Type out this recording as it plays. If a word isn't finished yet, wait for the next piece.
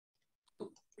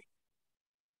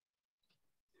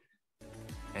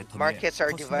markets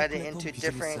are divided into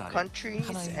different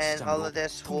countries, and all of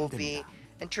this will be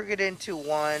integrated into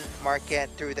one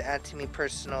market through the Atomy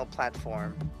personal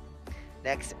platform.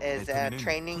 Next is a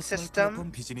training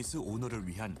system.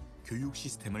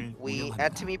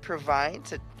 Atomy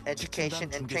provides an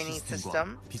education and training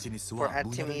system for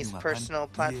Atomy's personal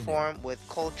platform with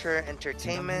culture,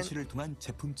 entertainment,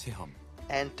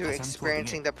 and through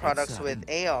experiencing the products with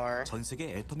AR.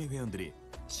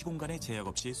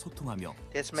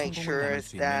 This makes sure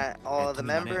that all the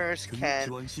members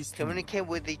can communicate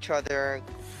with each other,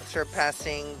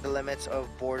 surpassing the limits of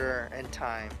border and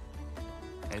time.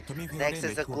 Next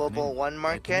is the Global One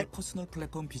Market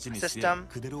system.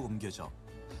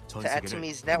 The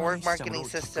Atomy's network marketing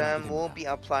system will be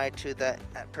applied to the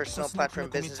personal platform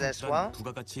business as well.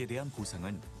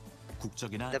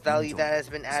 The value that has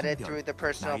been added through the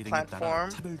personal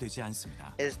platform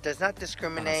does not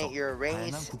discriminate your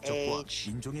race, age,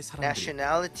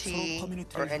 nationality,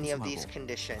 or any of these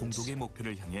conditions.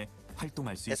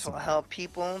 This will help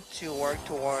people to work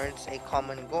towards a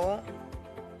common goal.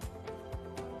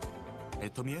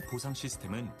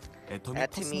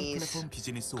 Atomy's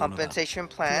compensation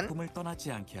plan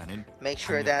makes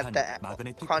sure that the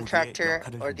contractor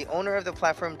or the owner of the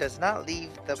platform does not leave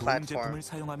the platform.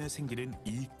 Through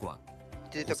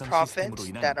the profits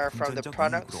that are from the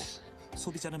products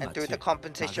and through the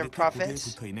compensation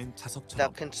profits,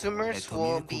 the consumers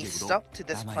will be stuck to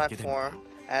this platform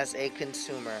as a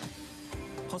consumer.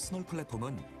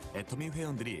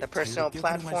 The personal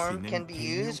platform can be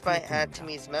used by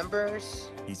Atomy's members.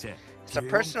 It's a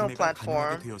personal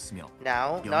platform.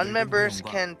 Now, non-members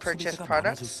can purchase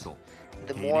products.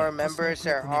 The more members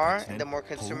there are, the more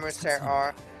consumers there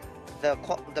are, the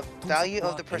value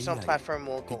of the personal platform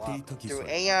will go up. Through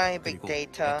AI, big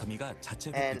data,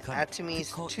 and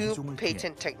Atomy's 2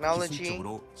 patent technology,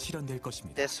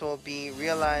 this will be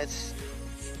realized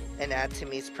in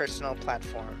Atomy's personal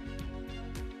platform.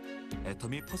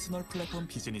 Atomy's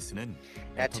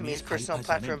personal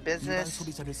platform business,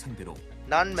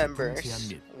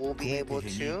 non-members will be able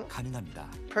to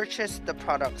purchase the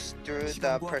products through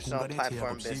the personal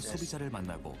platform business.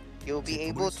 You'll be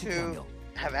able to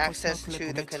have access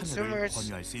to the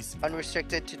consumers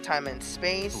unrestricted to time and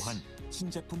space,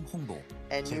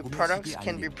 and new products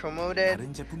can be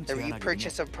promoted. The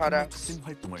repurchase of products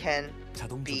can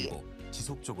be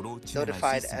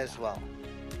notified as well.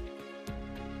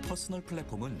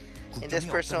 In this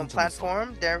personal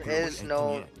platform, there is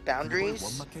no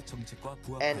boundaries,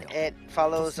 and it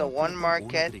follows a one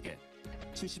market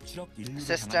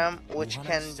system, which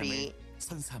can be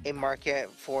a market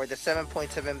for the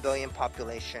 7.7 billion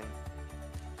population.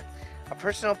 A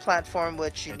personal platform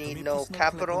which you need no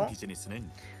capital.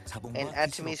 In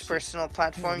Atomy's personal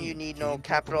platform, you need no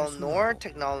capital nor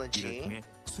technology,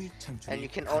 and you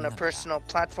can own a personal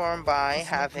platform by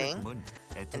having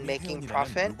and making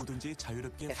profit.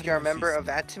 If you're a member of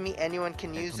Atomy, anyone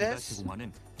can use this.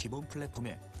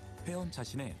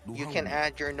 You can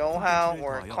add your know-how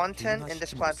or content in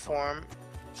this platform,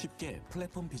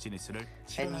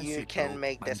 and you can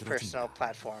make this personal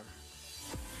platform.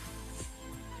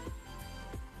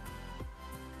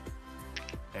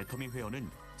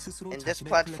 In this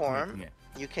platform,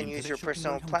 you can use your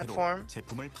personal platform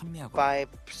by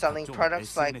selling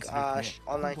products like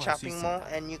online shopping mall,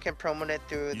 and you can promote it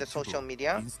through the social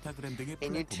media,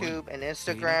 in YouTube and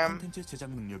Instagram.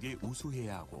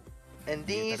 In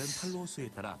these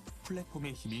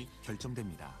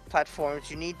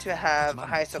platforms, you need to have a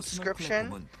high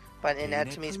subscription, but in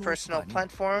Atomy's personal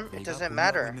platform, it doesn't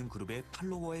matter.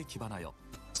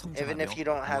 Even if you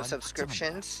don't have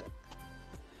subscriptions,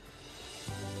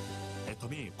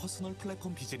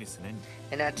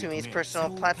 in Atomy's personal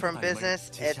platform business,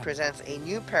 it presents a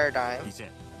new paradigm.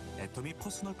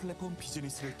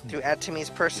 Through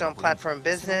Atomy's personal platform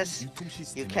business,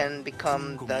 you can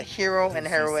become the hero and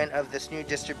heroine of this new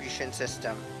distribution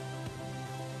system.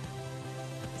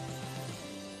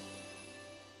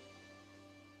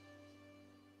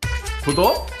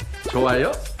 구독,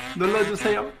 좋아요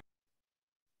눌러주세요.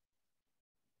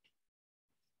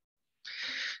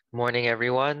 Morning,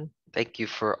 everyone. Thank you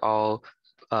for all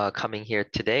coming here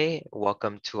today.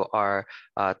 Welcome to our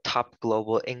Top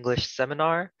Global English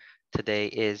Seminar. Today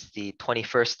is the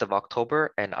 21st of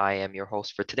October, and I am your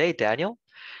host for today, Daniel.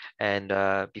 And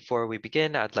before we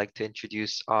begin, I'd like to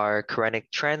introduce our Koreanic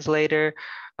translator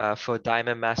for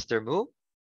Diamond Master Moo.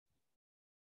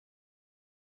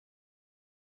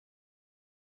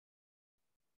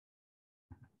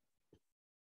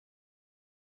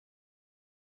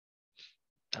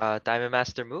 Diamond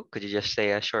Master Moo, could you just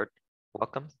say a short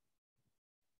welcome?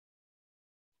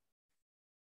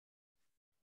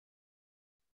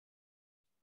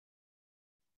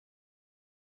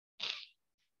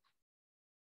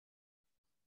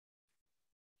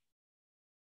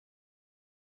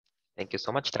 Thank you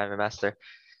so much, Diamond Master.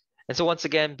 And so once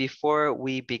again, before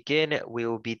we begin, we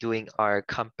will be doing our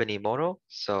company motto.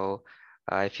 So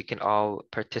if you can all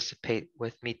participate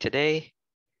with me today.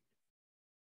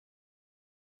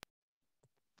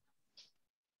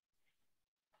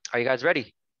 Are you guys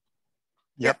ready?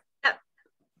 Yep.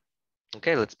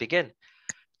 Okay, let's begin.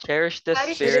 Cherish the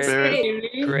Cherish the spirit,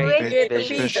 spirit, great great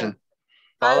vision. vision.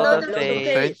 Follow the Follow the faith,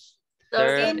 faith,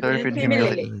 serve serve in with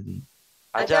humility. humility.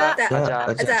 Aja, Aja,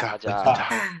 aja, aja,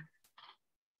 aja.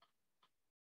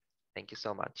 Thank you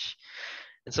so much.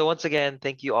 And so once again,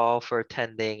 thank you all for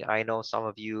attending. I know some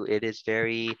of you, it is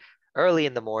very early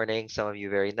in the morning, some of you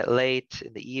very late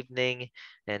in the evening.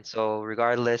 And so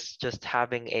regardless, just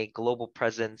having a global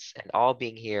presence and all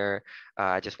being here,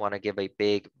 I just want to give a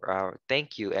big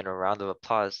thank you and a round of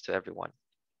applause to everyone.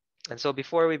 And so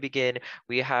before we begin,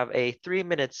 we have a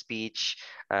 3-minute speech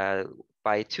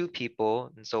by two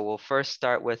people. And so we'll first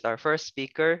start with our first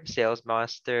speaker, Sales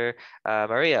Master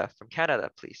Maria from Canada,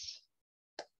 please.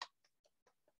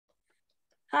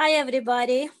 Hi,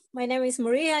 everybody. My name is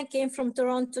Maria. I came from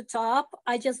TOPSen터.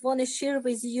 I just want to share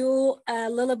with you a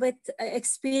little bit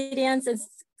experience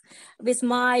with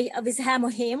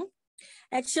Hamohim.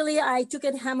 Actually, I took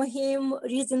a Hamohim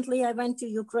recently. I went to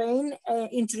Ukraine,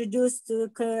 introduced to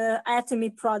Atomy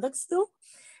products too.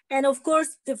 And of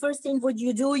course, the first thing what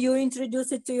you do, you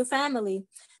introduce it to your family.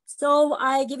 So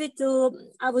I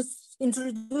was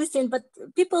introducing, but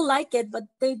people like it, but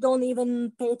they don't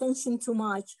even pay attention too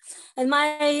much. And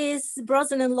my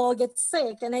brother-in-law gets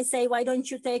sick, and I say, why don't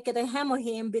you take it a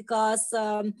Hamohim? Because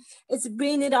it's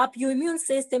bringing up your immune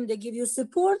system. They give you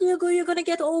support. You're going to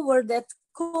get over that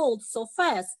cold so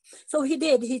fast. So he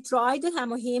did. He tried the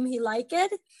Hamohim. He liked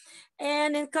it.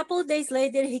 And a couple of days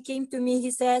later, he came to me.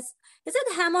 He says, is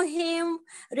it Hamohim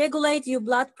regulate your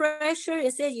blood pressure? I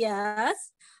said,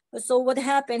 yes. So what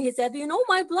happened? He said,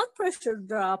 my blood pressure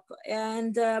dropped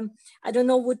and I don't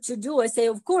know what to do. I say,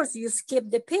 of course, you skip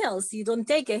the pills. You don't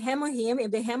take a Hamohim.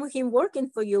 If the Hamohim working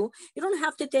for you, you don't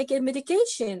have to take a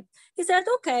medication. He said,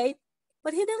 okay,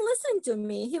 but he didn't listen to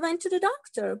me. He went to the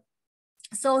doctor.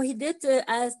 So he did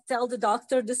tell the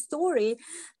doctor the story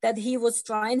that he was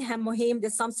trying Hamohim,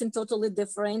 there's something totally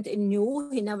different and new.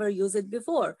 He never used it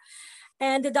before.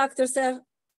 And the doctor said,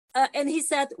 and he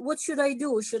said, what should I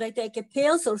do? Should I take a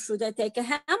pills or should I take a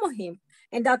Hamohim?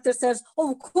 And doctor says,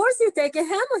 of course you take a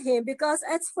Hamohim because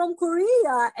it's from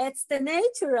Korea. It's the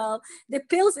natural. The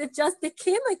pills, it's just the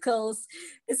chemicals.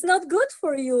 It's not good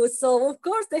for you. So of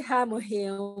course the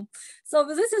Hamohim. So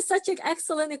this is such an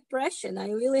excellent impression.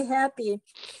 I'm really happy.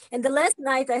 And the last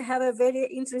night I have a very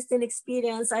interesting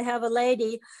experience. I have a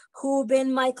lady who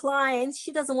been my client.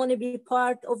 She doesn't want to be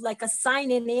part of like a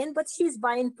signing in, but she's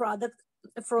buying product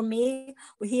from me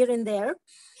here and there.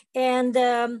 And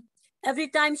every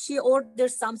time she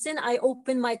orders something, I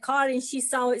open my car and she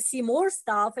see more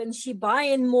stuff and she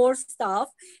buying more stuff.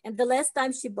 And the last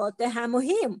time she bought the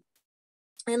Hamohim.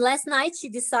 And last night she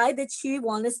decided she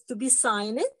wants to be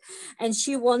signed and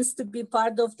she wants to be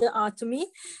part of the Atomy.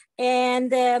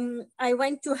 And I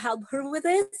went to help her with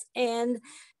this and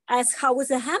asked how was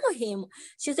the Hamohim.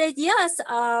 She said, yes,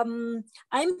 I'm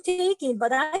taking,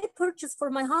 but I purchased for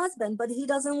my husband, but he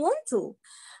doesn't want to.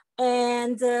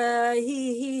 And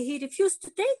he refused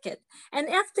to take it. And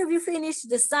after we finished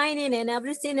the signing and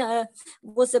everything,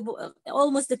 was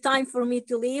almost the time for me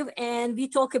to leave. And we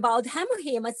talk about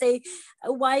Hamohim. I say,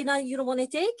 why not? You don't want to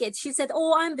take it? She said,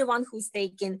 oh, I'm the one who's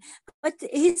taking. But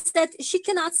he said she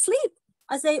cannot sleep.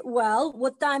 I say, well,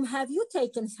 what time have you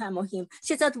taken Hamohim?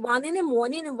 She said 1 in the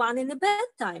morning and 1 in the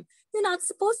bedtime. You're not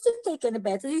supposed to take in the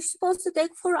bed. You're supposed to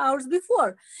take 4 hours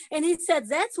before. And he said,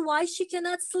 that's why she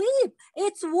cannot sleep.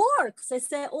 It works. I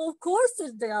said, oh, of course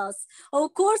it does.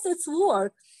 Of course it's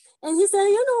work. And he said,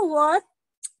 you know what?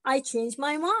 I changed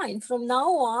my mind. From now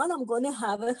on, I'm going to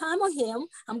have a Hamohim.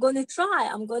 I'm going to try.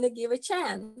 I'm going to give a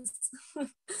chance.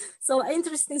 So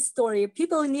interesting story.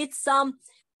 People need some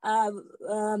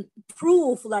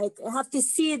proof, like have to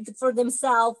see it for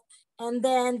themselves, and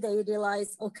then they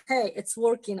realize, okay, it's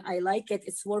working. I like it.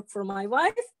 It's worked for my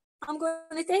wife. I'm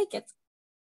going to take it.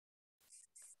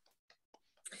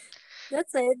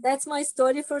 That's it. That's my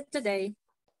story for today.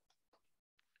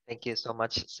 Thank you so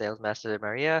much, Sales Master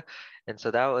Maria. And so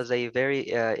that was a very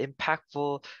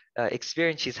impactful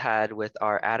experience she's had with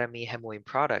our Atomy Hamohim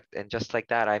product. And just like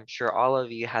that, I'm sure all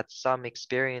of you had some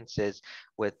experiences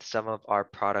with some of our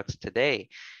products today.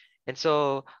 And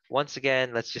so once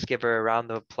again, let's just give her a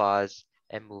round of applause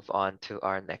and move on to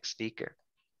our next speaker.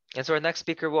 And so our next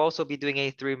speaker will also be doing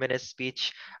a 3-minute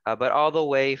speech, but all the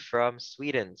way from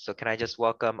Sweden. So can I just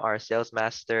welcome our Sales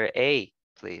Master A,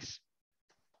 please?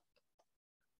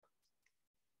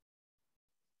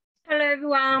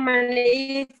 everyone, my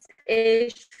name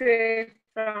is Ashley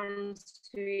from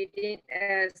Sweden,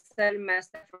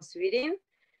 Master from Sweden.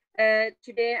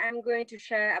 Today I'm going to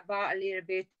share about a little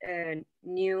bit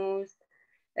news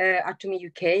Atomy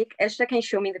UK. Ashley, can you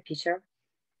show me the picture?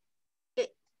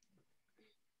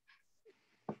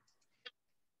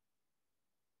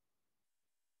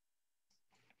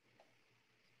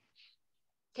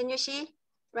 Can you see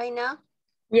right now?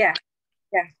 Yeah.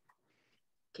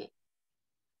 Okay.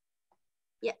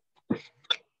 Yeah.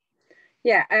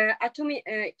 Yeah, Atomy,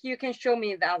 you can show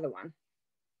me the other one.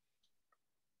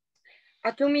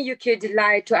 Atomy UK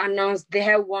delighted to announce they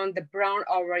have won the Brown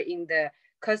Award in the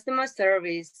customer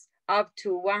service up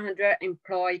to 100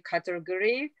 employee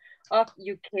category of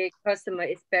UK Customer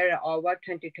Experience Award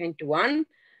 2021.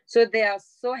 So they are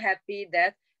so happy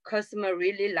that customers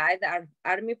really like the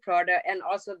Army product, and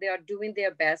also they are doing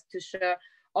their best to show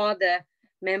all the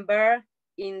members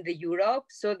in the Europe.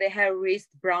 So they have reached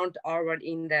Brown Award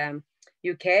in the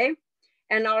UK.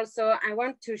 And also I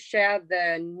want to share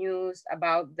the news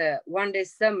about the one-day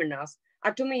seminars.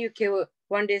 Atomy UK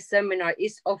one-day seminar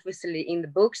is officially in the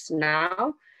books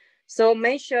now. So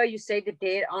make sure you say the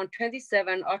date on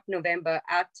 27th of November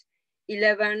at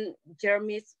 11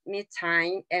 Germany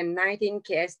time and 19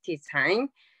 KST time.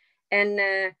 And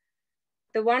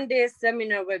the one-day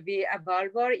seminar will be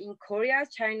available in Korea,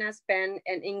 China, Spain,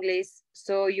 and English.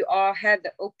 So you all have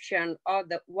the option of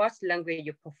what language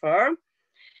you prefer.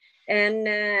 And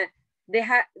they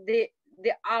had a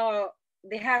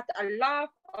lot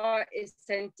of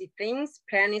essential things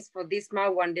planning for this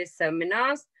month one-day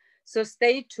seminars. So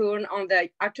stay tuned on the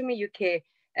Atomy UK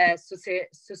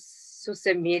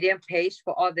social media page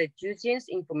for all the juicy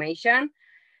information.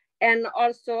 And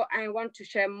also I want to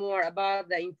share more about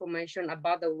the information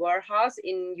about the warehouse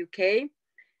in UK.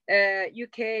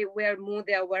 UK will move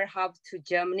their warehouse to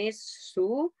Germany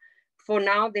soon. For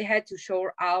now, they had to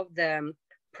show out the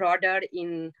product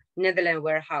in Netherlands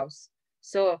warehouse.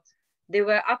 So they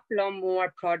will upload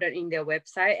more product in their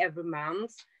website every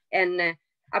month. And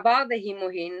about the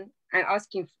hemohin, I'm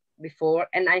asking before,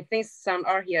 and I think some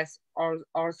are here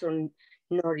also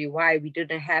know why we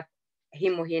didn't have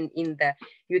hemohin in the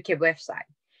UK website.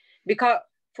 Because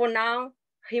for now,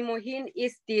 hemohin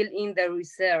is still in the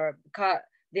reserve because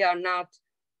they are not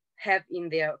have in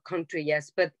their country yet,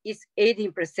 but it's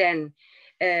 18%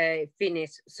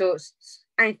 finished. So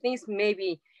I think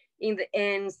maybe in the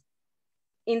end,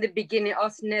 in the beginning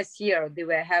of next year, they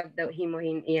will have the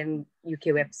hemohin in UK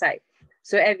website.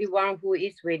 So everyone who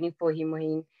is waiting for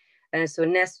hemohin, so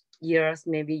next years,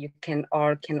 maybe you can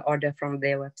order from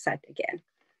their website again.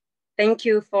 Thank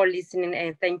you for listening,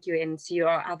 and thank you, and see you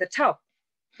all at the top.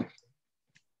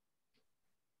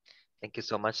 Thank you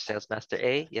so much, Sales Master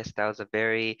A. Yes, that was a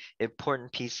very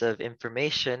important piece of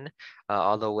information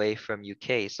all the way from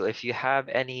UK. So if you have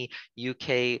any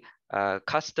UK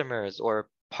customers or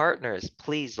partners,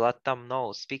 please let them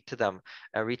know, speak to them,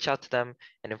 reach out to them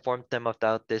and inform them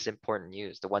about this important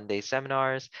news, the one-day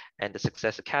seminars and the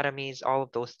Success Academies, all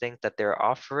of those things that they're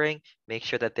offering, make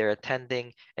sure that they're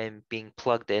attending and being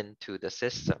plugged into the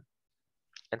system.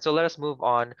 And so let us move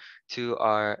on to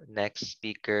our next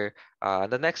speaker.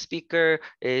 The next speaker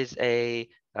is a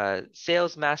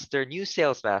sales master, new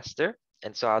sales master.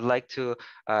 And so I'd like to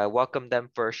welcome them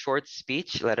for a short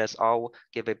speech. Let us all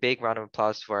give a big round of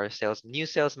applause for our new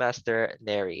sales master,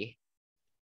 Neri.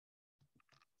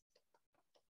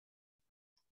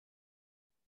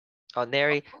 Oh,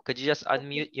 Neri, could you just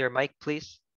unmute your mic,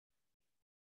 please?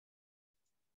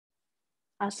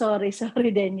 Sorry,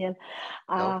 Daniel.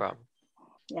 No problem.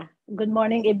 Yeah. Good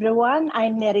morning, everyone.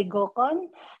 I'm Neri Gokon,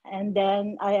 and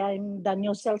then I'm the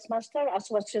new sales master, as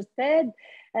what you said.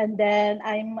 And then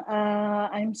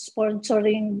I'm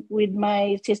sponsoring with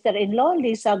my sister-in-law,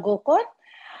 Lisa Gokon.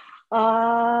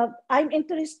 I'm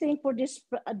interested for this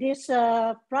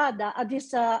product,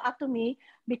 this Atomy,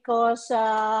 because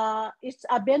it's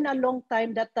been a long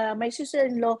time that my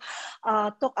sister-in-law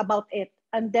talked about it.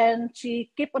 And then she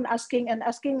kept on asking and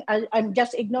asking. I'm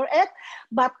just ignore it.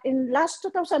 But in last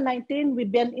 2019,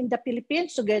 we've been in the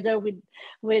Philippines together with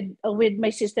my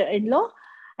sister-in-law.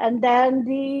 And then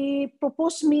they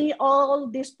proposed me all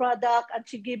this product, and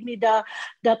she gave me the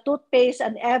toothpaste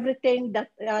and everything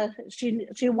that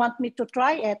she want me to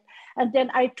try it. And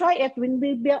then I try it when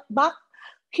we be back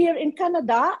here in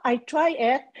Canada. I try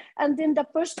it, and then the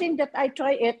first thing that I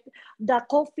try it, the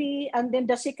coffee, and then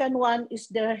the second one is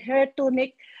the hair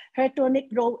tonic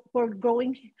for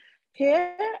growing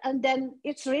here, and then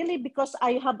it's really because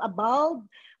I have a bulb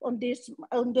on this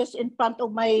in front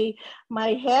of my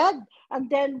head, and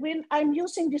then when I'm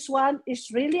using this one,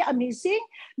 it's really amazing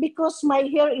because my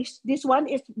hair is, this one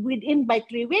is within by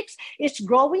 3 weeks it's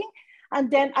growing. And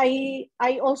then I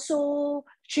also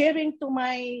sharing to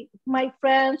my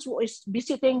friends who is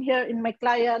visiting here in my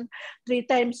client 3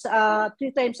 times a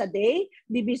day.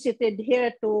 They visited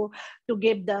here to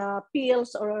give the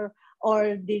pills or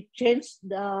the change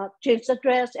the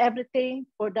dress, everything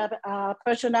for the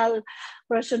personal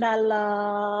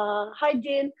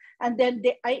hygiene. And then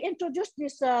I introduced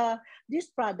this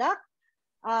product,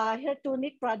 hair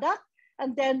tonic product.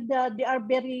 And then they are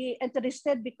very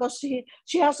interested because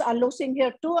she has a losing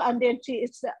hair too, and then she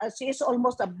is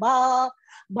almost a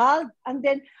bald. And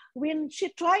then when she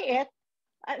tried it,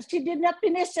 she did not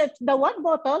finish it, the one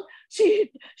bottle.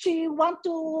 She want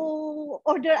to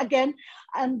order again,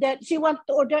 and then she want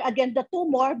to order again the 2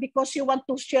 more because she want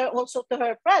to share also to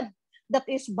her friend that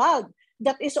is bald,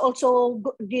 that is also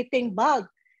getting bald.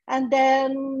 And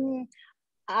then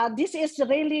this is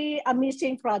really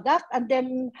amazing product. And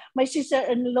then my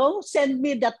sister-in-law sent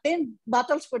me the 10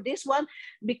 bottles for this one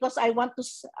because I want to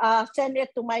send it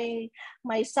to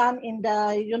my son in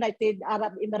the United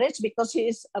Arab Emirates because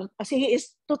he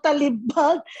is totally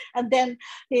bald. And then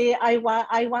I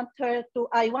want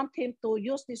him to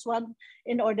use this one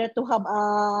in order to have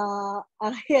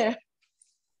a hair.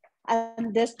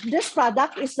 And this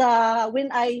product is when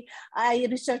I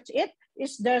research it,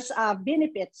 is there's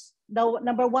benefits. The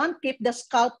number 1, keep the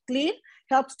scalp clean,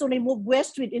 helps to remove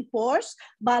waste within pores,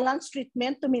 balance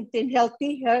treatment to maintain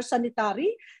healthy hair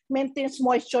sanitary, maintains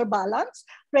moisture balance,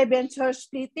 prevents hair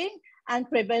splitting, and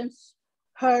prevents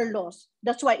hair loss.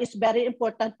 That's why it's very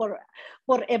important for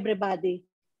everybody.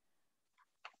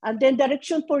 And then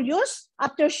direction for use: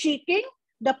 after shaking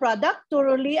the product,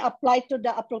 thoroughly apply to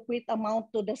the appropriate amount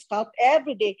to the scalp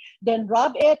every day. Then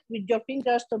rub it with your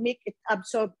fingers to make it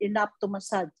absorb enough to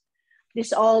massage. This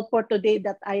is all for today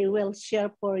that I will share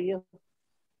for you.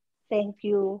 Thank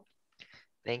you.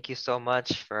 Thank you so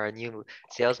much for our new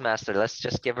sales master. Let's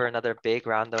just give her another big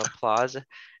round of applause.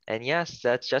 And yes,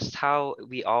 that's just how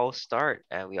we all start,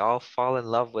 and we all fall in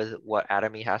love with what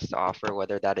Atomy has to offer,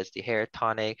 whether that is the hair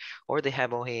tonic or the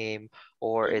hemohim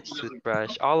or its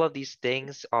toothbrush. All of these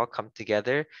things all come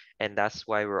together, and that's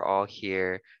why we're all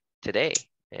here today,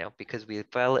 you know, because we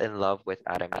fell in love with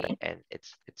Atomy and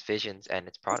its visions and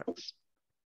its products.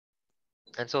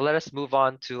 And so let us move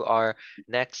on to our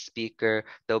next speaker.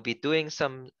 They'll be doing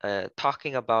some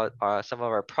talking about some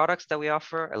of our products that we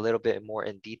offer a little bit more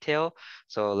in detail.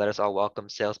 So let us all welcome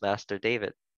Sales Master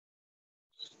David.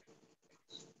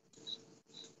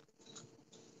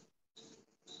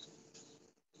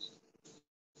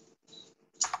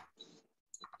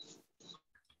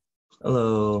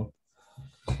 Hello,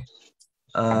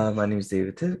 my name is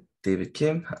David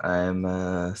Kim. I'm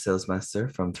a sales master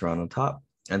from TorontoTOP.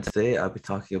 And today I'll be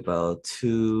talking about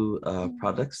 2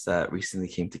 products that recently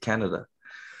came to Canada.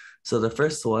 So the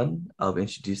first one I'll be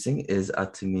introducing is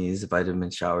Atomy's Vitamin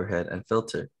Shower Head and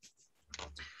Filter.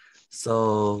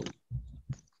 So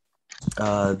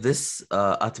this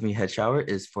Atomy head shower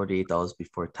is $48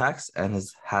 before tax and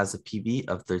has a PV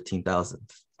of 13,000.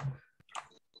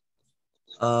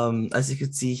 As you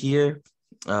can see here,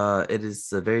 it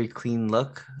is a very clean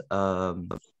look.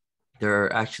 There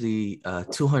are actually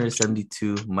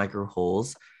 272 micro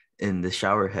holes in the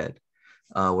shower head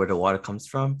where the water comes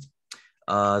from.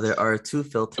 There are 2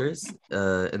 filters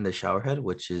in the shower head,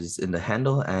 which is in the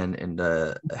handle and in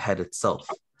the head itself.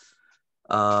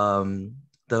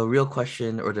 The real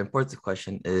question, or the important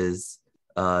question, is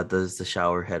does the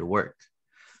shower head work?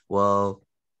 Well,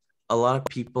 a lot of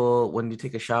people, when you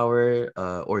take a shower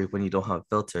or when you don't have a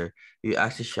filter, you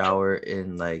actually shower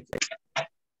in like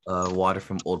water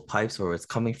from old pipes or where it's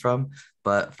coming from.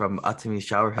 But from Atomy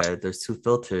shower head, there's 2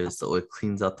 filters, so it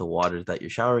cleans out the water that you're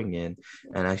showering in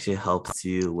and actually helps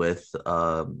you with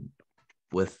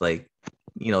like,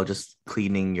 you know, just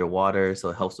cleaning your water. So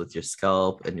it helps with your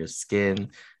scalp and your skin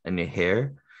and your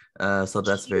hair. So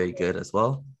that's very good as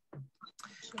well.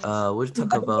 We'll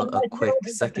talk about a quick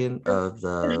second of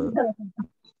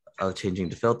changing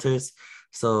the filters.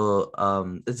 So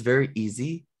it's very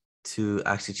easy to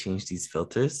actually change these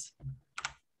filters.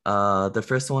 The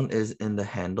first one is in the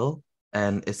handle,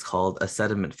 and it's called a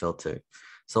sediment filter.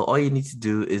 So all you need to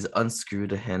do is unscrew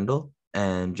the handle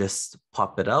and just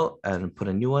pop it out and put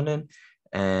a new one in,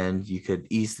 and you could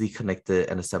easily connect it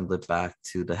and assemble it back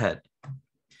to the head.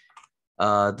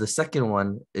 The second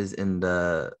one is in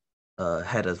the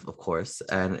head, of course,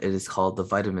 and it is called the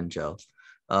vitamin gel.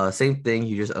 Same thing,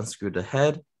 you just unscrew the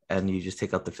head and you just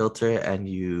take out the filter and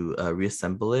you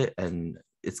reassemble it, and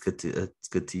it's good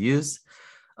to use.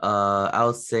 I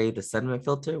would say the sediment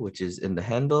filter, which is in the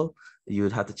handle, you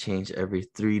would have to change every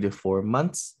 3 to 4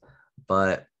 months.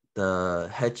 But the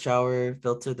head shower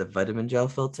filter, the vitamin gel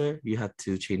filter, you have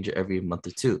to change it every month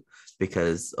or two,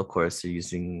 because of course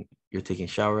you're taking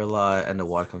a shower a lot and the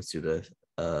water comes through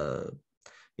the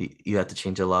you have to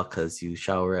change a lot because you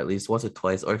shower at least once or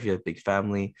twice, or if you have a big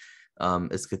family,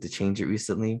 it's good to change it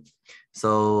recently.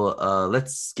 So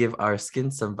let's give our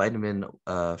skin some vitamin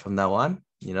from now on,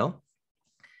 you know.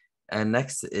 And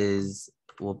next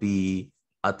will be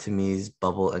Atomy's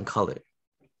Bubble and Color.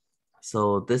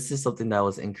 So this is something that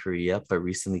was in Korea, but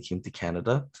recently came to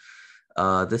Canada.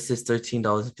 This is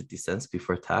 $13.50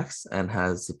 before tax and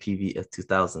has a PV of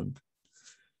 2000.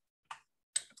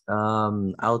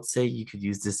 I would say you could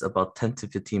use this about 10 to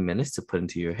 15 minutes to put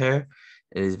into your hair.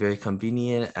 It is very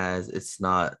convenient as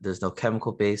there's no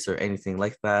chemical base or anything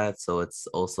like that. So it's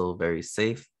also very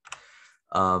safe.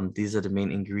 These are the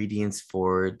main ingredients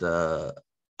for the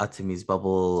Atomy's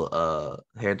Bubble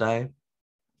hair dye.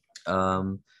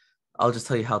 I'll just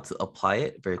tell you how to apply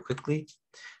it very quickly.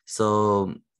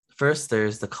 So first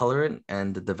there's the colorant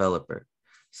and the developer.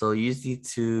 So you just need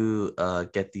to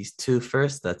get these two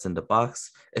first. That's in the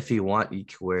box. If you want, you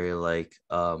can wear like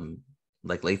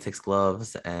latex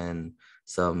gloves and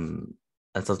something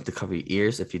to cover your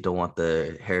ears if you don't want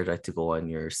the hair dye to go on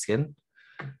your skin.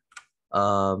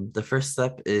 The first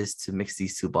step is to mix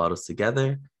these two bottles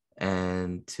together,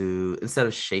 and instead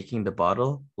of shaking the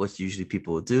bottle, which usually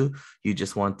people will do, you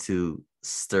just want to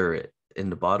stir it in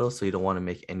the bottle, so you don't want to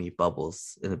make any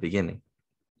bubbles in the beginning.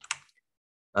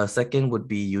 Second would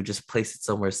be you just place it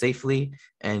somewhere safely,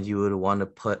 and you would want to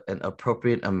put an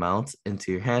appropriate amount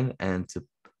into your hand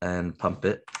and pump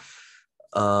it.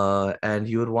 And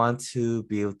you would want to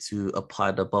be able to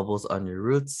apply the bubbles on your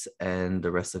roots and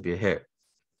the rest of your hair.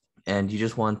 And you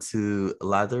just want to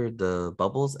lather the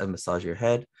bubbles and massage your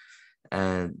head,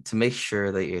 and to make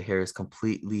sure that your hair is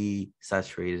completely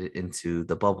saturated into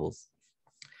the bubbles.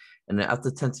 And then after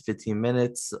 10 to 15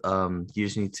 minutes, you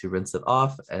just need to rinse it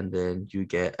off, and then you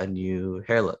get a new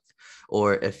hair look.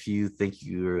 Or if you think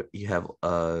you have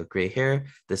gray hair,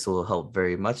 this will help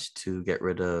very much to get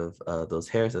rid of those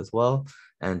hairs as well,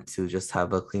 and to just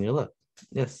have a cleaner look.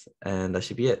 Yes, and that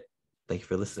should be it. Thank you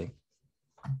for listening.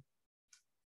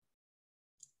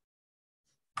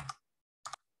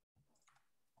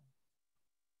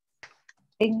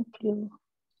 Thank you.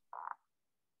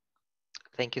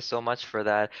 Thank you so much for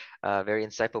that very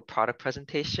insightful product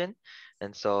presentation.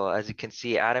 And so as you can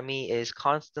see, Atomy is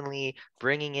constantly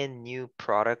bringing in new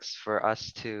products for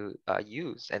us to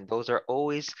use. And those are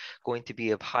always going to be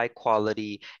of high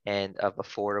quality and of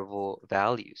affordable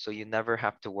value. So you never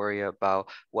have to worry about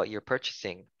what you're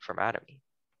purchasing from Atomy.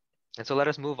 And so let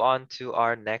us move on to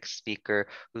our next speaker,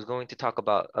 who's going to talk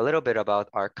a little bit about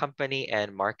our company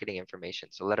and marketing information.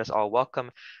 So let us all welcome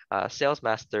Sales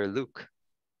Master Luke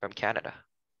from Canada.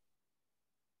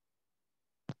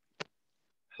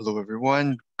 Hello,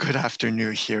 everyone. Good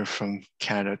afternoon here from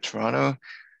Canada, Toronto.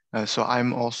 So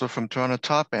I'm also from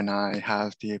TorontoTOP, and I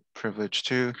have the privilege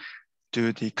to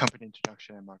do the company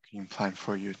introduction and marketing plan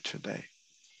for you today.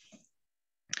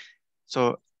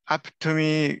 So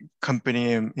Atomy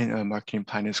company marketing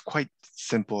plan is quite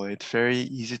simple. It's very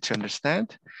easy to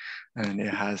understand, and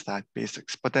it has that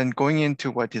basics. But then going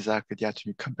into what exactly the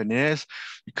Atomy company is,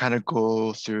 we kind of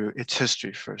go through its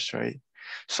history first, right?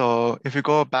 So if you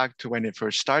go back to when it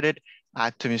first started,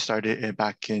 Atomy started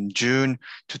back in June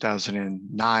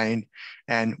 2009.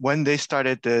 And when they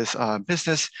started this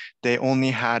business, they only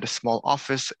had a small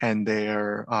office, and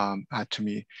their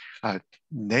Atomy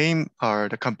name, or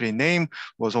the company name,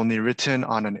 was only written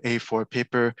on an A4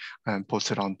 paper and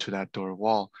posted onto that door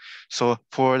wall. So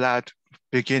for that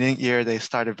beginning year, they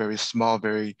started very small,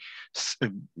 very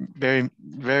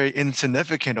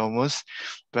insignificant almost,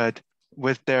 but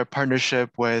with their partnership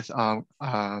with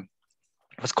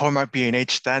Cormark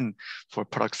B&H then for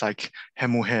products like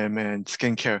Hemuhim and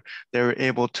skincare, they were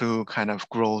able to kind of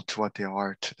grow to what they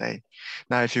are today.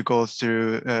 Now, if you go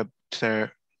through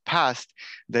their past,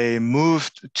 they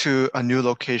moved to a new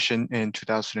location in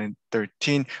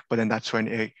 2013, but then that's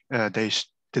when they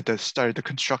started the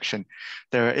construction.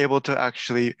 They were able to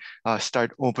actually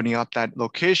start opening up that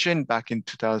location back in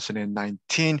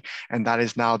 2019, and that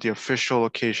is now the official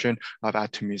location of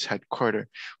Atomy's headquarters,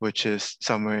 which is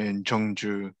somewhere in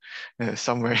Jeongju,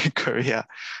 somewhere in Korea.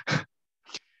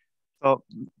 So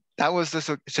that was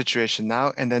the situation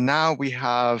now, and then now we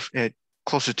have it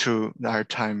closer to our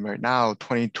time right now,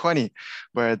 2020,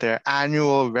 where their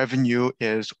annual revenue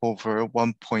is over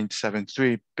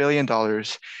 $1.73 billion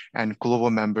and global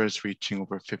members reaching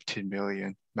over 15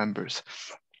 million members.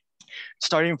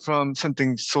 Starting from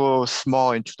something so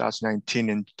small in 2019,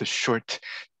 in the short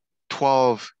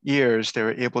 12 years, they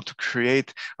were able to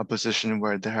create a position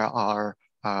where there are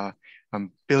a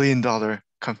billion-dollar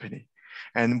company.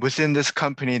 And within this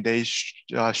company, they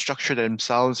structure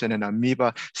themselves in an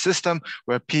amoeba system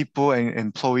where people and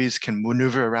employees can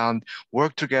maneuver around,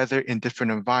 work together in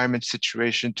different environment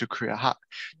situations to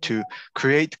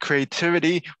create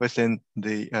creativity within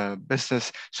the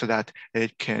business so that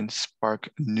it can spark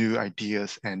new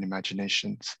ideas and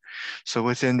imaginations. So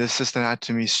within the system,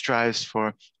 Atomy strives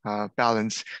for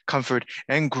balance, comfort,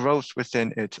 and growth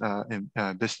within its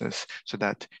business so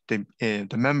that the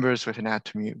members within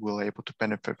Atomy will be able to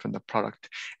benefit from the product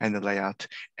and the layout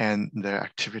and their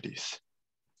activities.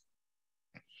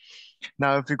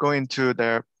 Now, if we go into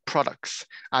their products,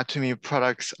 Atomy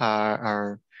products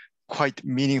are quite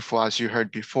meaningful, as you heard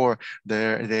before.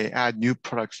 They add new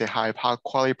products, they have high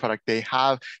quality product, they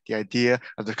have the idea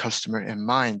of the customer in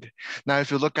mind. Now,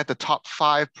 if you look at the top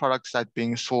 5 products that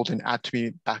being sold in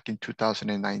Atomy back in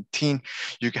 2019,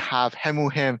 you can have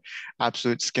Hemuhim,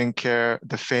 Absolute Skincare,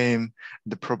 the Fame,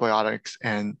 the probiotics,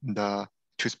 and the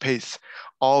toothpaste,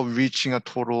 all reaching a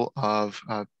total of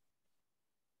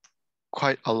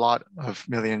quite a lot of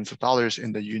millions of dollars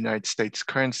in the United States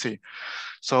currency.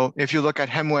 So if you look at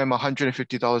Hemuhim,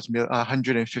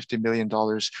 $150 million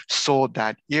sold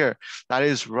that year. That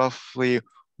is roughly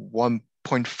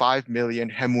 1.5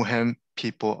 million Hemuhim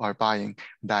people are buying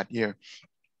that year.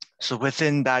 So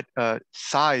within that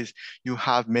size, you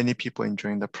have many people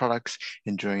enjoying the products,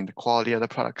 enjoying the quality of the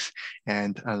products,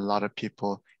 and a lot of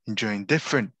people enjoying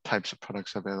different types of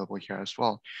products available here as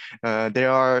well. There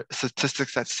are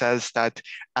statistics that says that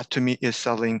Atomy is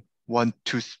selling 1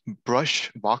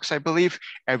 toothbrush box, I believe,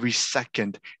 every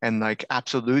second, and like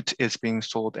Absolute is being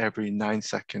sold every 9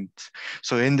 seconds.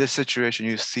 So in this situation,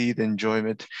 you see the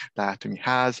enjoyment that Atomy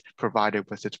has provided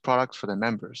with its products for the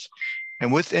members.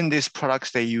 And within these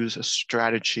products, they use a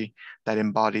strategy that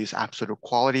embodies absolute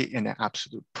quality and an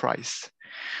absolute price.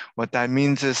 What that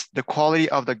means is the quality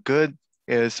of the good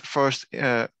is first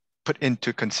put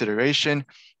into consideration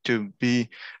to be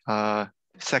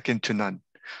second to none.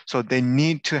 So they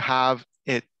need to have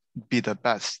it be the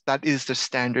best. That is the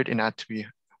standard in Atomy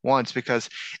wants, because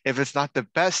if it's not the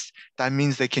best, that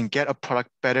means they can get a product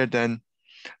better than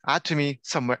Atomy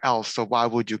somewhere else. So why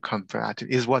would you come for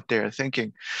Atomy is what they're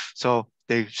thinking. So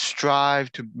they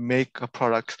strive to make a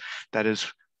product that is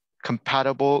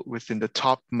compatible within the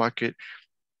top market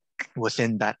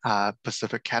within that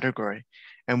specific category.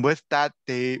 And with that,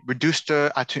 they reduce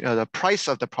the price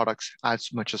of the products as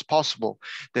much as possible.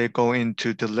 They go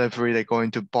into delivery, they go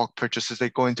into bulk purchases, they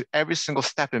go into every single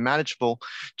step imaginable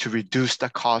to reduce the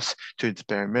cost to its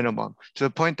bare minimum. To the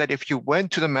point that if you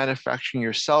went to the manufacturing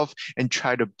yourself and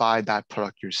try to buy that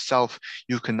product yourself,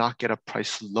 you cannot get a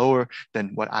price lower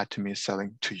than what Atomy is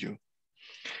selling to you.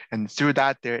 And through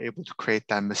that, they're able to create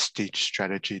that mystique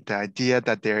strategy, the idea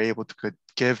that they're able to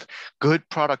give good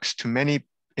products to many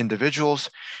individuals,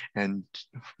 and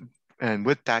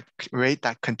with that, create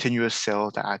that continuous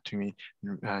sale that Atomy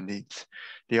needs.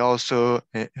 They also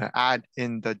add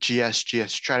in the GSGS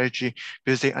strategy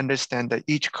because they understand that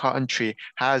each country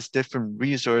has different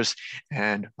resource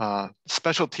and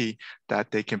specialty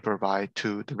that they can provide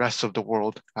to the rest of the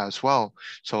world as well.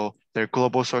 So their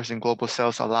global sourcing, global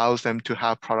sales allows them to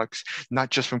have products not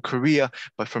just from Korea,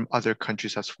 but from other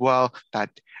countries as well that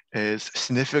is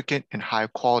significant and high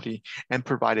quality and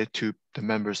provided to the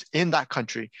members in that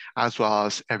country as well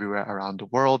as everywhere around the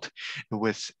world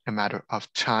with a matter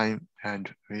of time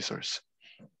and resource.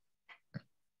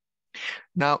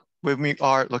 Now, when we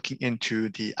are looking into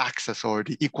the access or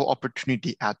the equal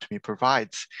opportunity Atomy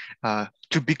provides,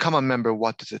 to become a member,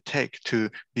 what does it take? To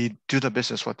do the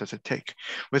business, what does it take?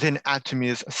 Within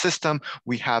Atomy's system,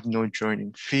 we have no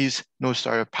joining fees, no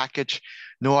starter package,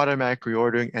 no automatic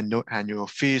reordering, and no annual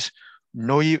fees.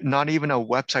 Not even a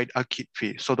website upkeep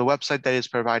fee. So the website that is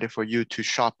provided for you to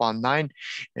shop online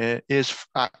is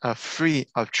free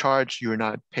of charge. You're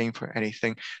not paying for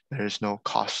anything. There is no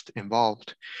cost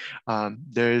involved.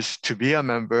 There's to be a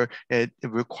member, it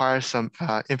requires some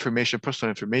personal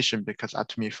information, because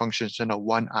Atomy functions in a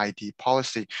one ID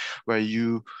policy where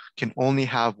you can only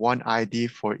have one ID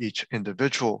for each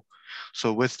individual.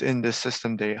 So within this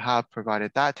system, they have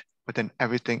provided that, but then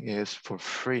everything is for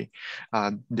free.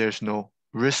 There's no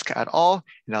risk at all.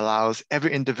 It allows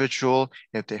every individual,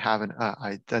 if they have an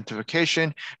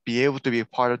identification, be able to be a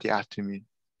part of the Atomy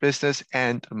business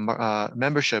and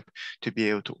membership to be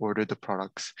able to order the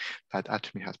products that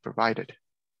Atomy has provided.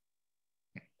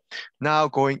 Now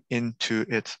going into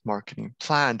its marketing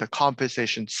plan, the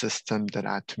compensation system that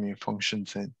Atomy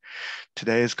functions in.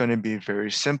 Today is going to be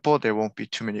very simple. There won't be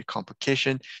too many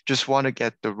complications. Just want to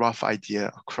get the rough idea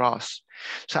across.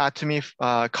 So Atomy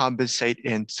compensate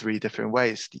in 3 different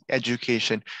ways. The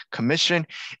education commission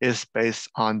is based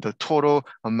on the total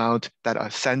amount that a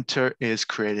center is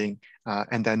creating,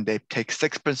 and then they take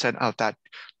 6% of that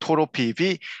total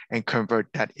PV and convert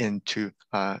that into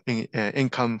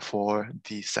income for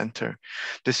the center.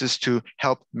 This is to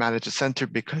help manage the center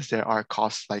because there are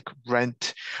costs like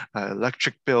rent,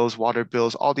 electric bills, water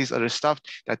bills, all these other stuff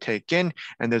that take in,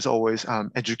 and there's always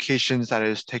education that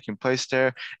is taking place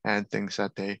there and things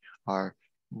that they are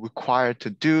required to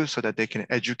do so that they can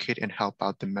educate and help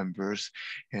out the members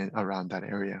in around that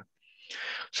area.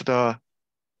 So the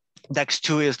next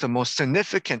 2 is the most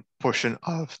significant portion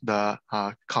of the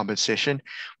compensation,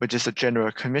 which is the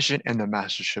general commission and the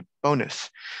mastership bonus,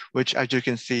 which as you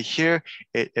can see here,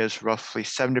 it is roughly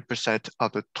 70%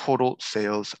 of the total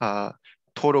sales,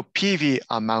 total PV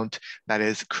amount that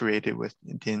is created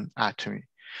within Atomy.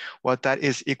 What that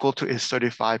is equal to is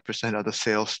 35% of the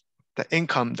sales, the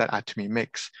income that Atomy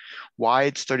makes. Why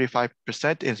it's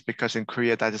 35% is because in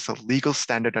Korea, that is a legal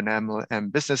standard, and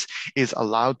MLM business is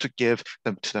allowed to give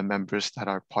them to the members that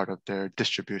are part of their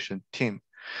distribution team.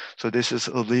 So this is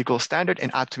a legal standard,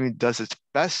 and Atomy does its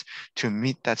best to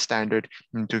meet that standard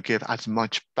and to give as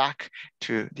much back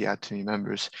to the Atomy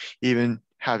members, even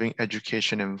having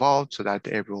education involved so that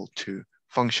they're able to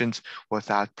function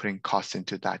without putting costs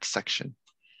into that section.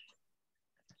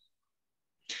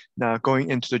 Now going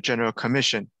into the general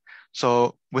commission.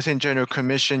 So within general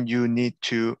commission, you need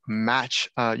to match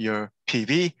your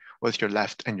PV with your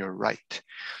left and your right.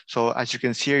 So as you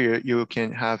can see here, you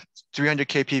can have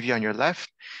 300K PV on your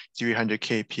left,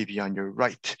 300K PV on your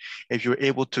right. If you're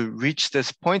able to reach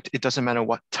this point, it doesn't matter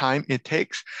what time it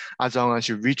takes, as long as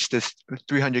you reach this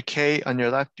 300K on your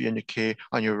left, 300K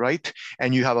on your right,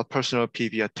 and you have a personal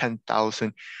PV of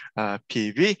 10,000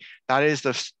 PV, that is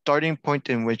the starting point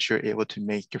in which you're able to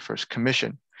make your first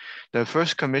commission. The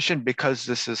first commission, because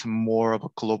this is more of a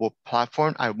global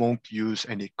platform, I won't use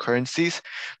any currencies,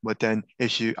 but then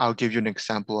I'll give you an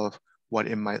example of what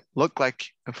it might look like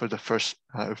for the first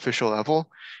official level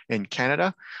in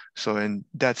Canada. So in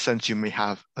that sense, you may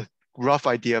have a rough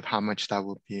idea of how much that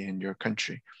will be in your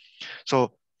country.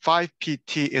 So 5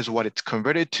 PT is what it's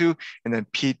converted to, and then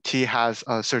PT has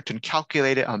a certain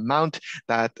calculated amount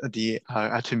that the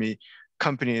Atomy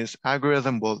company's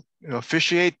algorithm will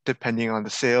officiate depending on the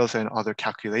sales and other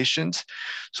calculations.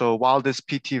 So while this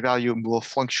PT value will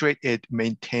fluctuate, it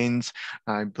maintains,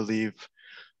 I believe,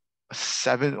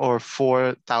 7 or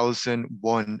 4,000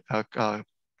 won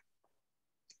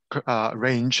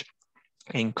range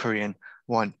in Korean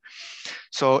won.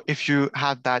 So if you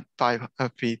have that 5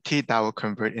 PT, that will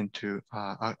convert into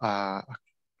a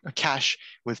cash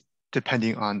with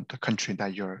depending on the country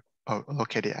that you're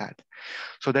located at.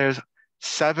 So there's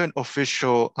 7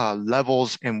 official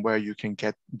levels in where you can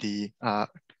get the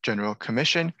general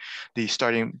commission. The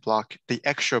starting block, the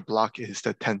extra block is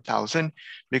the 10,000,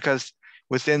 because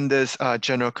within this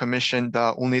general commission,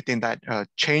 the only thing that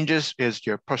changes is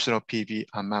your personal PV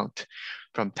amount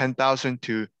from 10,000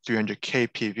 to 300K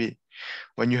PV.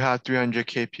 When you have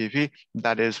 300K PV,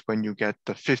 that is when you get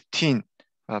the 15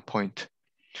 point.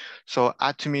 So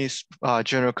Atomy's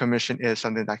general commission is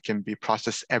something that can be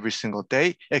processed every single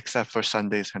day, except for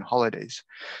Sundays and holidays.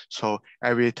 So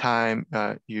every time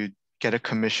you get a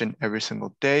commission every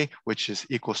single day, which is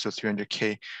equals to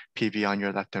 300K PV on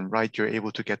your left and right, you're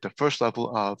able to get the first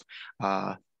level of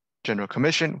general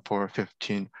commission for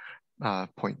 15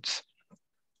 points.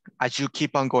 As you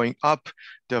keep on going up,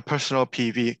 the personal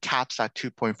PV caps at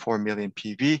 2.4 million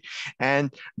PV,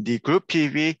 and the group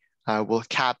PV will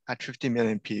cap at 50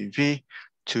 million PV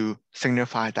to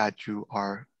signify that you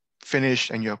are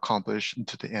finished and you accomplished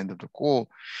to the end of the goal.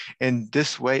 And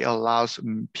this way allows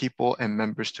people and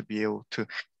members to be able to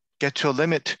get to a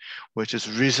limit which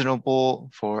is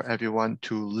reasonable for everyone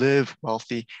to live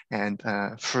wealthy and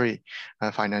free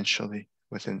financially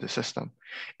within the system.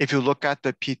 If you look at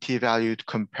the PT value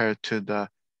compared to the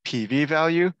PV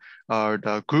value or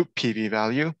the group PV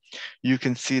value, you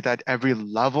can see that every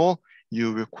level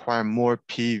you require more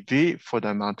PV for the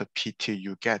amount of PT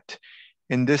you get.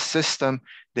 In this system,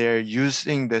 they're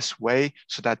using this way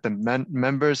so that the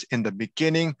members in the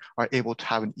beginning are able to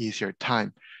have an easier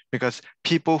time, because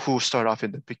people who start off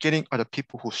in the beginning are the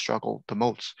people who struggle the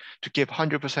most. To give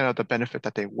 100% of the benefit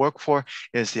that they work for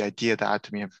is the idea that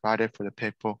Atomy have provided for the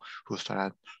people who start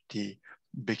at the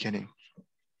beginning.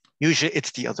 Usually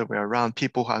it's the other way around.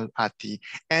 People who at the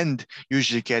end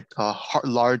usually get a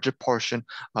larger portion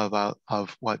of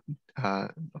what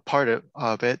part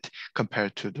of it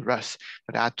compared to the rest.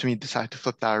 But Atomy decided to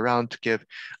flip that around to give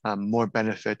more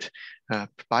benefit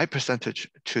by percentage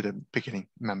to the beginning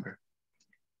member.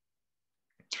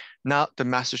 Now the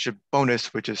mastership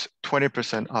bonus, which is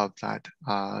 20% of that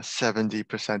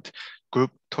 70% group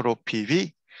total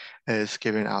PV, is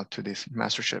given out to this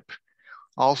mastership.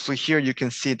 Also here, you can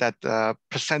see that the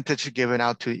percentage given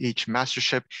out to each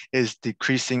mastership is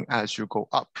decreasing as you go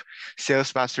up.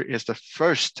 Sales Master is the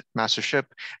first mastership,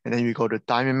 and then you go to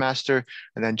Diamond Master,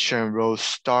 and then Sharon Rose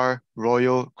Star,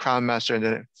 Royal, Crown Master, and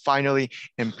then finally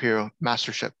Imperial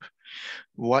Mastership.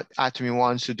 What Atomy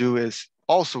wants to do is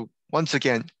also, once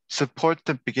again, support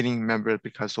the beginning member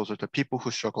because those are the people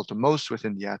who struggle the most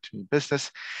within the Atomy business,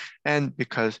 and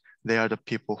because they are the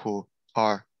people who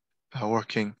are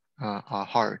working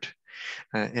hard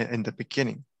in the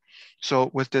beginning.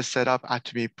 So with this setup,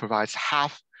 Atomy provides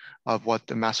half of what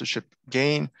the mastership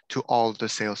gain to all the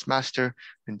sales master,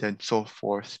 and then so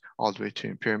forth all the way to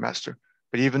Imperial Master.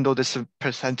 But even though this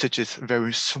percentage is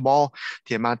very small,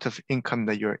 the amount of income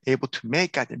that you're able to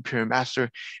make at Imperial Master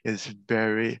is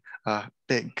very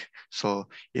big. So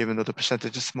even though the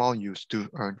percentage is small, you do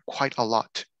earn quite a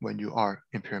lot when you are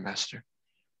Imperial Master.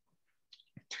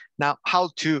 Now, how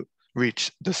to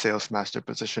reach the sales master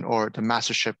position or the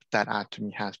mastership that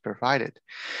Atomy has provided.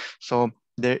 So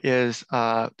there is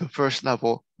the first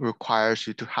level requires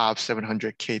you to have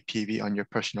 700K PV on your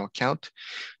personal account.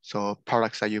 So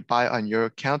products that you buy on your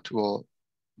account will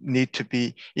need to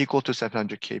be equal to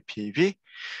 700K PV.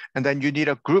 And then you need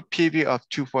a group PV of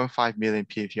 2.5 million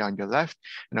PV on your left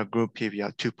and a group PV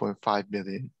of 2.5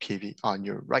 million PV on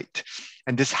your right.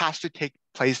 And this has to take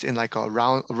place in like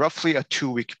roughly a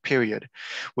 2-week period,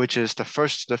 which is the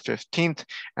 1st to the 15th,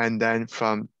 and then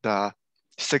from the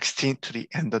 16th to the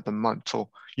end of the month. So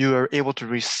you are able to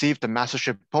receive the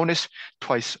mastership bonus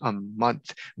twice a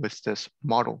month with this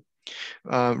model.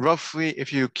 Roughly,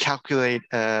 if you calculate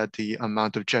the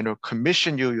amount of general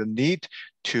commission you'll need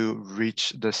to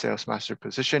reach the sales master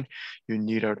position, you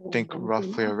need, I think,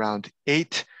 roughly around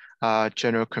 8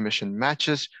 general commission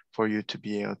matches for you to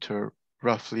be able to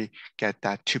roughly get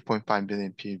that 2.5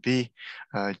 billion PV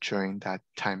during that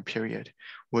time period,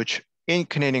 which in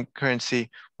Canadian currency,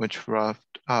 which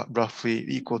roughly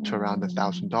equal to around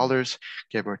 $1,000,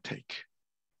 give or take.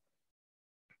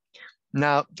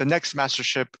 Now, the next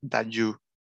mastership that you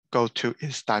go to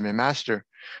is Diamond Master.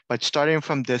 But starting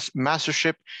from this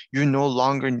mastership, you no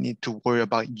longer need to worry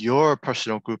about your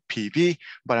personal group PV,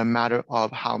 but a matter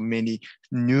of how many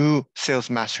new sales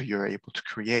master you're able to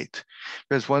create.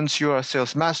 Because once you're a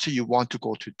sales master, you want to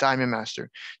go to Diamond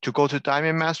Master. To go to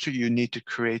Diamond Master, you need to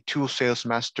create 2 sales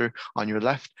master on your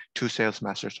left, 2 sales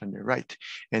masters on your right.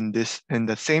 In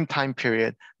the same time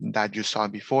period that you saw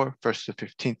before, 1st to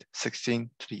 15th, 16th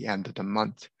to the end of the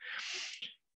month.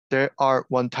 There are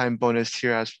one-time bonus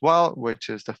here as well, which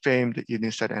is the fame, the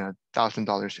evening set, and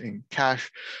 $1,000 in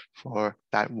cash for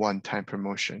that one-time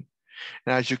promotion.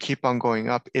 And as you keep on going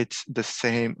up, it's the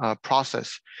same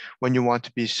process. When you want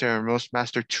to be Sharon Rose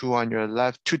Master, 2 on your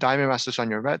left, 2 Diamond Masters on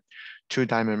your right, 2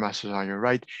 Diamond Masters on your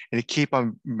right, and you keep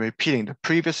on repeating the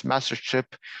previous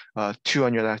mastership, 2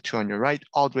 on your left, 2 on your right,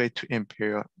 all the way to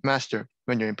Imperial Master.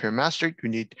 When you're Imperial Master, you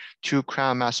need 2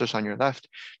 Crown Masters on your left,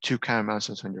 2 Crown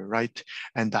Masters on your right,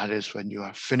 and that is when you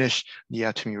have finished the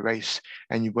Atomy race.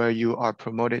 And where you are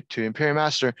promoted to Imperial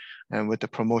Master, and with the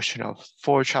promotion of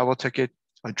 4 travel tickets,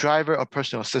 a driver, a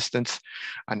personal assistant,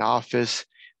 an office,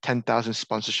 10,000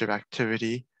 sponsorship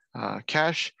activity,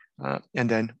 cash, and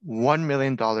then $1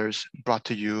 million brought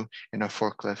to you in a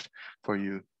forklift for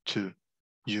you to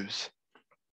use.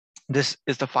 This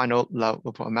is the final level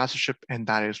of a mastership, and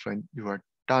that is when you are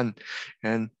done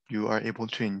and you are able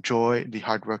to enjoy the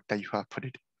hard work that you have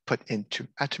put into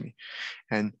Atomy.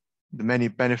 And the many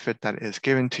benefit that is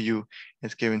given to you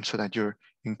is given so that you're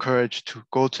encouraged to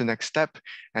go to the next step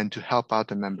and to help out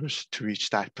the members to reach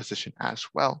that position as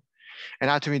well. And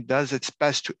Atomy does its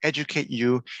best to educate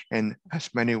you in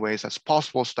as many ways as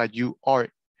possible so that you are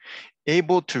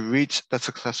able to reach the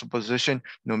successful position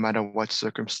no matter what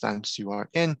circumstance you are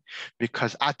in,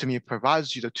 because Atomy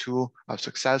provides you the tool of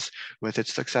success with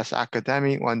its Success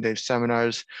Academy, one-day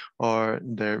seminars, or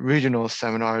their regional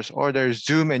seminars, or their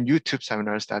Zoom and YouTube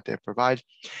seminars that they provide,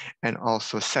 and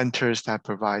also centers that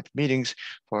provide meetings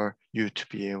for you to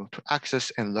be able to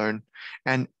access and learn,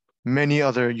 and many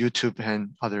other YouTube and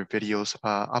other videos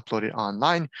uploaded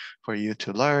online for you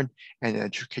to learn and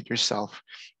educate yourself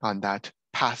on that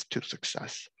path to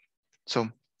success. So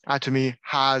Atomy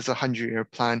has a 100-year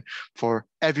plan for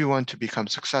everyone to become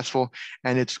successful,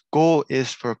 and its goal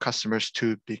is for customers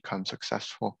to become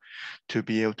successful, to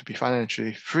be able to be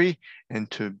financially free and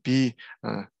to be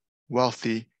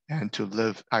wealthy and to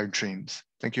live our dreams.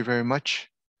 Thank you very much.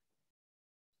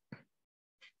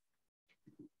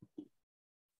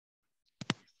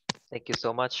 Thank you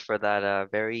so much for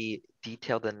that very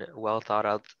detailed and well thought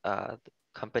out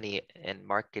company and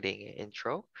marketing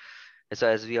intro. And so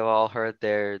as we have all heard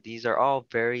there, these are all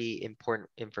very important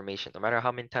information. No matter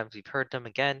how many times we've heard them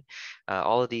again,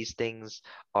 all of these things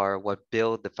are what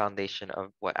build the foundation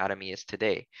of what Atomy is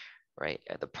today, right?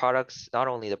 The products, not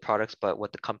only the products, but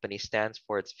what the company stands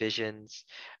for, its visions,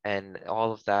 and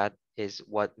all of that is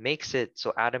what makes it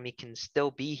so Atomy can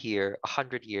still be here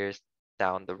 100 years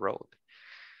down the road.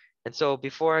 And so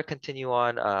before I continue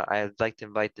on, I'd like to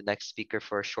invite the next speaker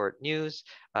for a short news.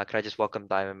 Could I just welcome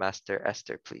Diamond Master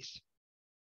Esther, please?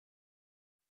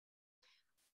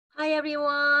 Hi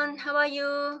everyone, how are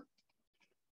you?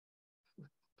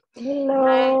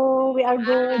 Hello, we are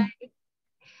good. Hi.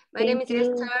 My name is Thank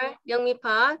you. Esther Myungmi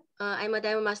Park. I'm a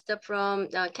Diamond Master from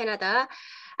Canada.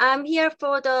 I'm here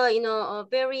for the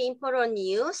very important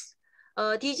news.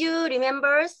 Did you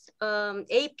remember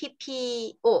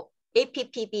APPB?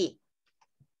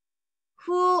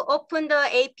 Who opened the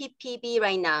APPB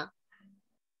right now?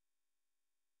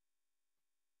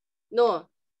 No.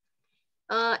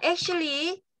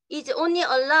 Actually, it's only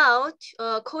allowed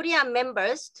Korean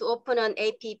members to open an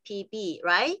APPB,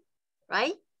 right?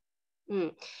 Right?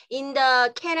 In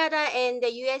the Canada and the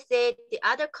USA, the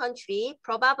other country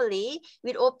probably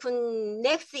will open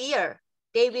next year.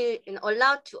 They will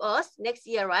allow to us next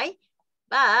year, right?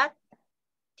 But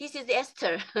this is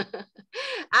Esther.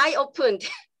 I opened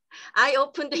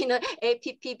in an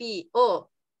APPB. Oh,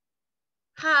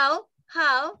 how?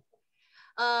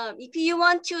 If you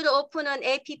want to open an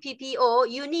APPBO,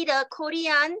 you need a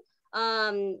Korean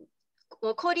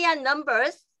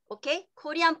numbers, okay?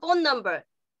 Korean phone number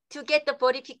to get the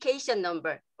verification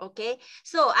number, okay?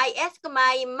 So I asked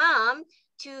my mom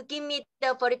to give me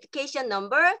the verification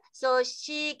number. So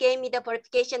she gave me the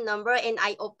verification number and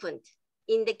I opened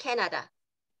in the Canada.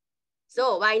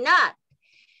 So why not?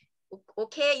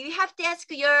 Okay, you have to ask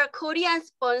your Korean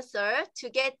sponsor to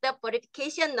get the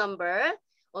verification number.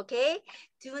 Okay,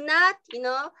 do not,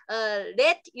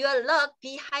 let your luck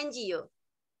behind you.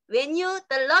 When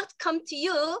the luck come to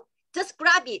you, just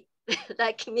grab it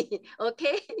like me.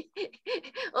 Okay.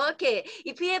 Okay.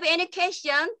 If you have any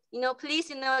question, please,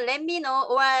 let me know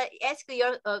or ask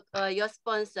your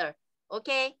sponsor.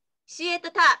 Okay. See you at the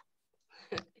top.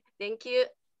 Thank you.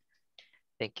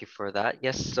 Thank you for that.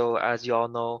 Yes, so as you all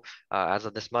know, as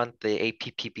of this month, the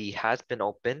APPB has been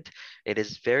opened. It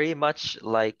is very much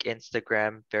like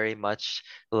Instagram, very much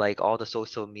like all the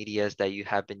social medias that you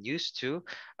have been used to.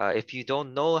 If you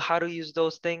don't know how to use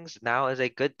those things, now is a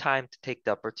good time to take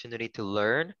the opportunity to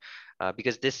learn.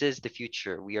 Because this is the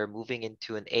future. We are moving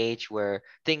into an age where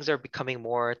things are becoming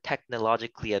more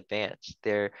technologically advanced.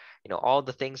 All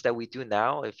the things that we do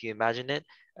now, if you imagine it,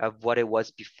 of what it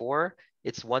was before,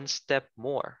 it's one step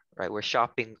more, right? We're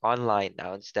shopping online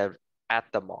now instead of at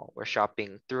the mall. We're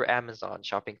shopping through Amazon,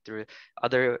 shopping through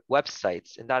other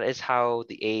websites. And that is how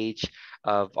the age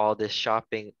of all this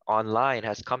shopping online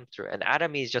has come through. And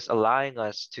Atomy is just allowing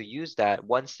us to use that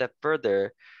one step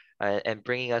further and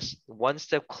bringing us one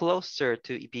step closer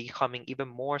to becoming even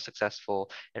more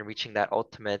successful and reaching that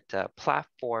ultimate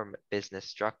platform business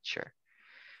structure.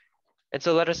 And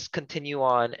so let us continue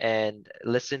on and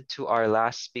listen to our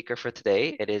last speaker for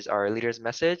today. It is our leader's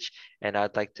message. And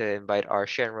I'd like to invite our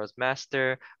Sharon Rose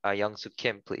Master, Young-Soo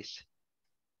Kim, please.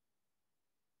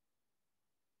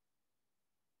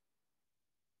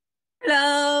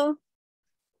 Hello.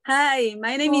 Hi,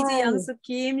 my name is Young-Soo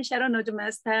Kim, Sharon Rose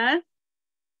Master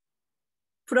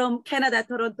from Canada,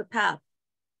 Toronto Top.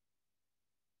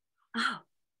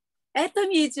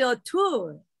 Atomy is a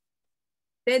tool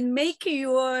that make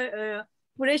your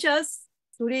precious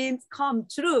dreams come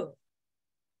true.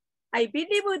 I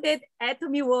believe that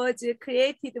Atomy was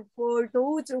created for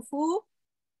those who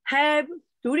have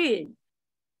dreams.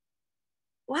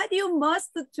 What you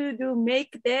must to do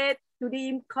make that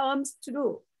dream comes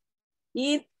true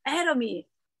in Atomy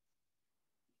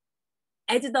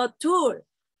as the tool,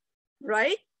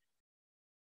 right?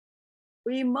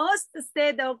 We must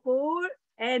set a goal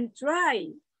and try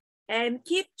and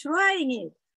keep trying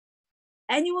it.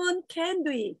 Anyone can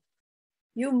do it.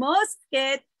 You must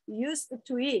get used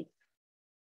to it.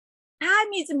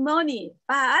 Time is money,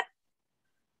 but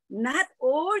not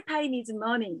all time is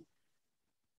money.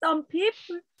 Some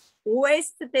people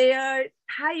waste their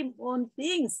time on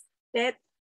things that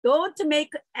don't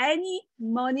make any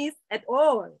money at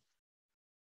all.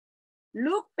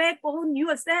 Look back on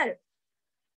yourself.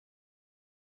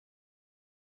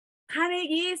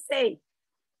 Carnegie said,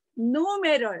 no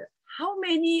matter how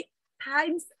many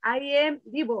times I am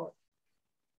divorced,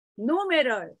 no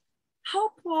matter how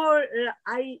poor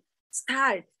I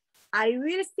start, I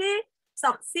will still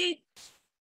succeed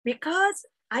because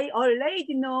I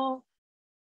already know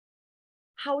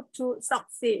how to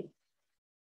succeed.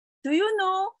 Do you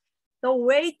know the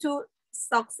way to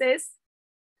success?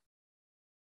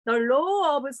 The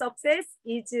law of success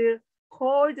is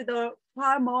called the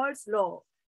farmer's law.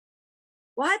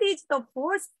 What is the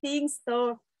first things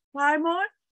the farmer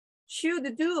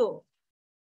should do?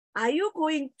 Are you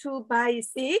going to buy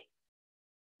seed?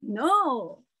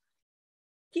 No.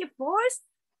 He first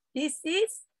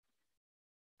decides,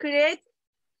 create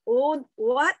on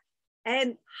what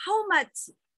and how much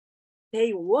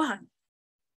they want.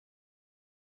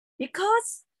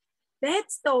 Because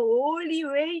that's the only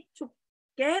way to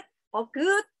get a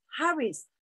good harvest.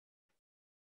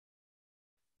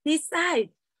 Decide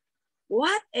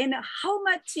what and how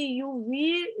much you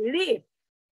will live.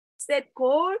 Set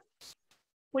goal,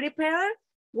 prepare,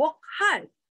 work hard,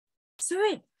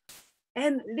 sweat,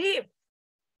 and live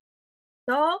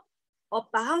the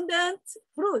abundant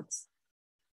fruits.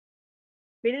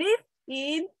 Believe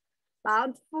in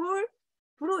bountiful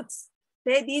fruits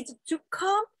that is to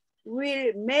come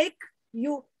will make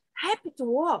you happy to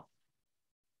work.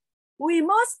 We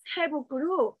must have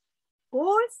group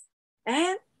goals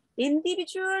and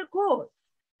individual goals.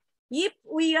 If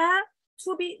we are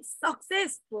to be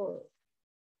successful,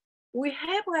 we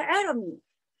have an Atomy,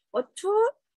 a tool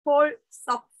for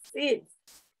success.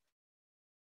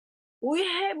 We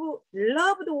have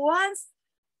loved ones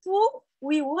who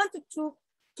we want to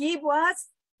give us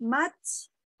much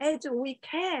as we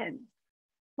can.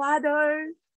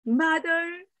 Father,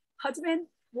 mother, husband,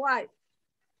 wife.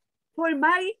 For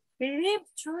my beloved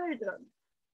children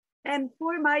and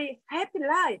for my happy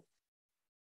life.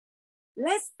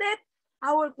 Let's set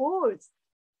our goals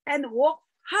and work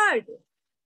hard.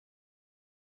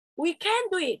 We can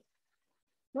do it,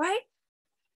 right?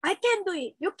 I can do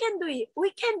it, you can do it, we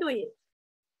can do it.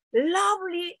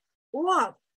 Lovely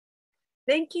work.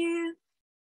 Thank you.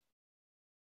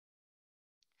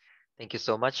 Thank you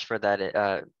so much for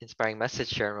that inspiring message,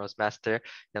 Sharon Rose Master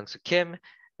Young-Soo Kim.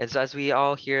 And so as we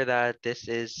all hear that this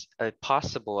is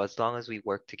possible as long as we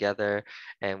work together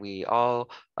and we all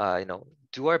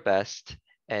do our best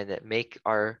and make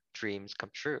our dreams come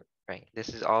true, right? This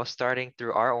is all starting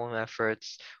through our own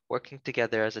efforts, working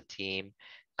together as a team,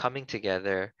 coming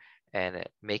together and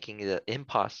making the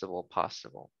impossible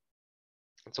possible.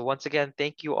 And so once again,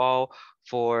 thank you all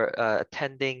for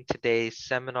attending today's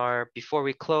seminar. Before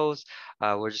we close,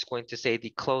 we're just going to say the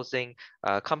closing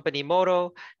company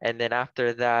motto. And then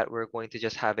after that, we're going to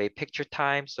just have a picture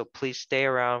time. So please stay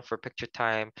around for picture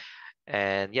time.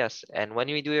 And yes, and when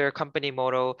we do your company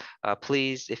motto,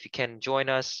 please, if you can join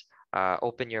us,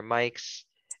 open your mics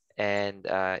and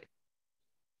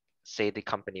say the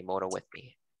company motto with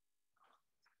me.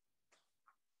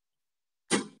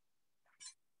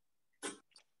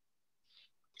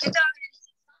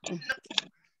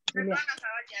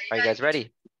 Are you guys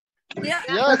ready? Yeah.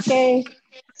 Yes. Okay.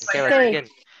 Okay, let's begin.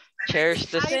 Cherish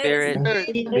the spirit,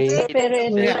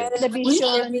 The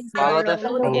vision, follow the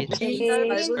faith,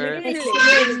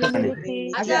 faith,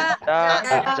 community. 맞아.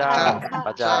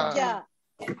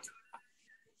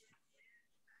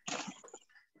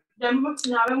 Ya hemos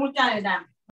mucha edad.